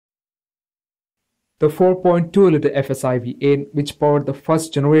The 4.2-liter FSI V8, which powered the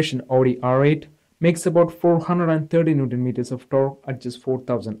first generation Audi R8, makes about 430 Nm of torque at just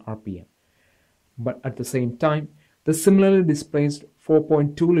 4000 rpm. But at the same time, the similarly displaced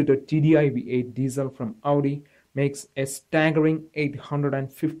 4.2-liter TDI V8 diesel from Audi makes a staggering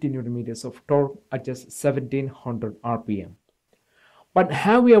 850 Nm of torque at just 1700 rpm. But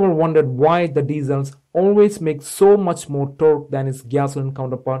have you ever wondered why the diesels always make so much more torque than its gasoline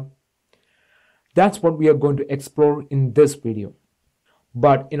counterpart? That's what we are going to explore in this video.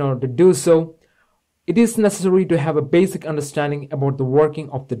 But in order to do so, it is necessary to have a basic understanding about the working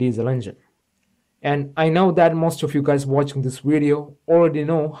of the diesel engine. And I know that most of you guys watching this video already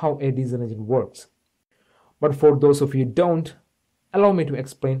know how a diesel engine works. But for those of you who don't, allow me to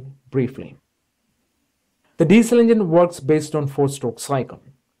explain briefly. The diesel engine works based on 4-stroke cycle,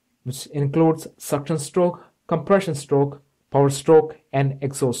 which includes suction stroke, compression stroke, power stroke, and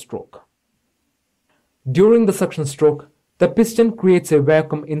exhaust stroke. During the suction stroke, the piston creates a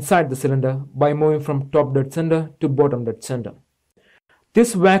vacuum inside the cylinder by moving from top dead center to bottom dead center.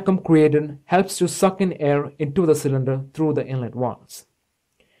 This vacuum created helps to suck in air into the cylinder through the inlet valves.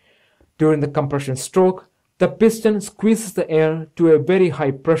 During the compression stroke, the piston squeezes the air to a very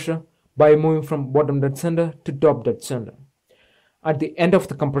high pressure by moving from bottom dead center to top dead center. At the end of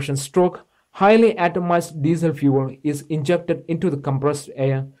the compression stroke, highly atomized diesel fuel is injected into the compressed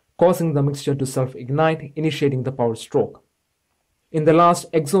air, causing the mixture to self-ignite, initiating the power stroke. In the last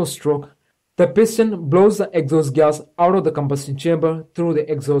exhaust stroke, the piston blows the exhaust gas out of the combustion chamber through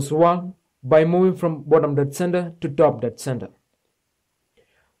the exhaust valve by moving from bottom dead center to top dead center.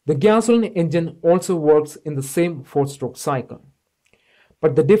 The gasoline engine also works in the same 4-stroke cycle.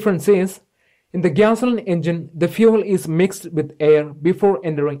 But the difference is, in the gasoline engine, the fuel is mixed with air before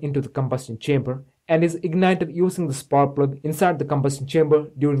entering into the combustion chamber and is ignited using the spark plug inside the combustion chamber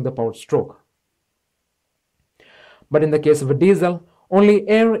during the power stroke. But in the case of a diesel, only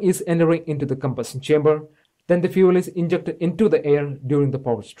air is entering into the combustion chamber, then the fuel is injected into the air during the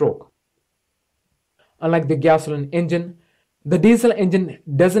power stroke. Unlike the gasoline engine, the diesel engine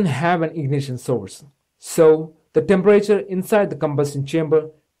doesn't have an ignition source, so the temperature inside the combustion chamber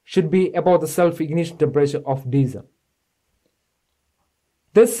should be about the self-ignition temperature of diesel.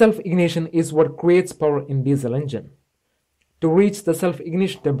 This self-ignition is what creates power in diesel engine. To reach the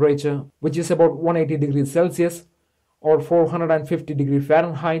self-ignition temperature, which is about 180 degrees Celsius or 450 degrees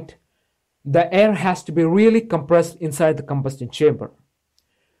Fahrenheit, the air has to be really compressed inside the combustion chamber.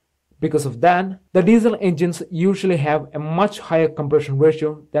 Because of that, the diesel engines usually have a much higher compression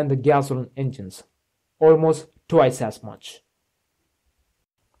ratio than the gasoline engines, almost twice as much.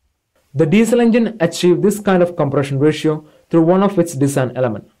 The diesel engine achieved this kind of compression ratio through one of its design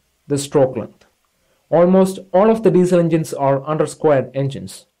elements, the stroke length. Almost all of the diesel engines are under-squared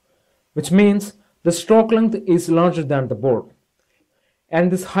engines, which means the stroke length is larger than the bore.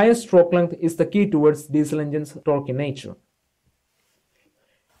 And this higher stroke length is the key towards diesel engines' torquey nature.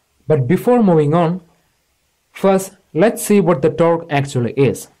 But before moving on, first let's see what the torque actually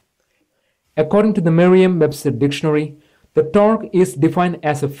is. According to the Merriam-Webster dictionary, the torque is defined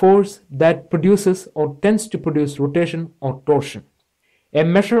as a force that produces or tends to produce rotation or torsion, a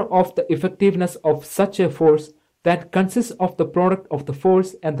measure of the effectiveness of such a force that consists of the product of the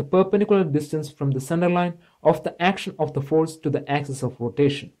force and the perpendicular distance from the center line of the action of the force to the axis of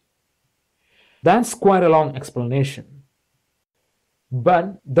rotation. That's quite a long explanation.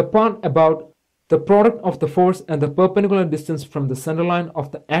 But the part about the product of the force and the perpendicular distance from the center line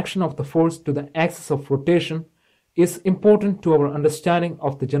of the action of the force to the axis of rotation is important to our understanding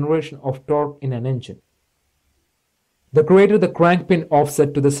of the generation of torque in an engine. The greater the crank pin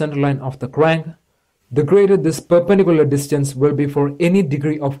offset to the center line of the crank, the greater this perpendicular distance will be for any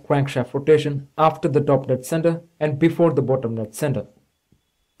degree of crankshaft rotation after the top dead center and before the bottom dead center.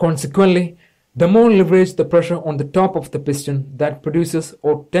 Consequently, the more leverage the pressure on the top of the piston that produces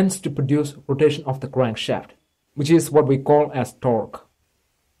or tends to produce rotation of the crankshaft, which is what we call as torque.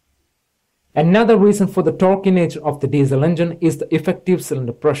 Another reason for the torquey nature of the diesel engine is the effective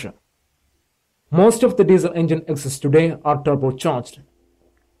cylinder pressure. Most of the diesel engine exits today are turbocharged,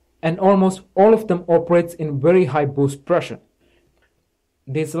 and almost all of them operates in very high boost pressure.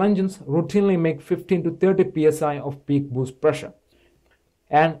 Diesel engines routinely make 15 to 30 psi of peak boost pressure,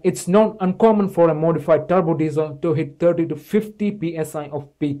 and it's not uncommon for a modified turbo diesel to hit 30 to 50 psi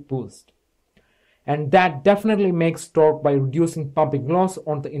of peak boost. And that definitely makes torque by reducing pumping loss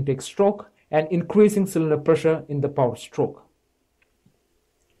on the intake stroke and increasing cylinder pressure in the power stroke.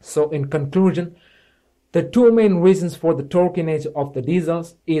 So in conclusion, the two main reasons for the torquey nature of the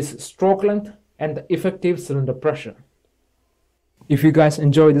diesels is stroke length and the effective cylinder pressure. If you guys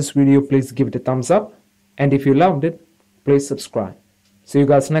enjoyed this video, please give it a thumbs up. And if you loved it, please subscribe. See you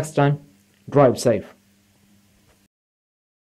guys next time. Drive safe.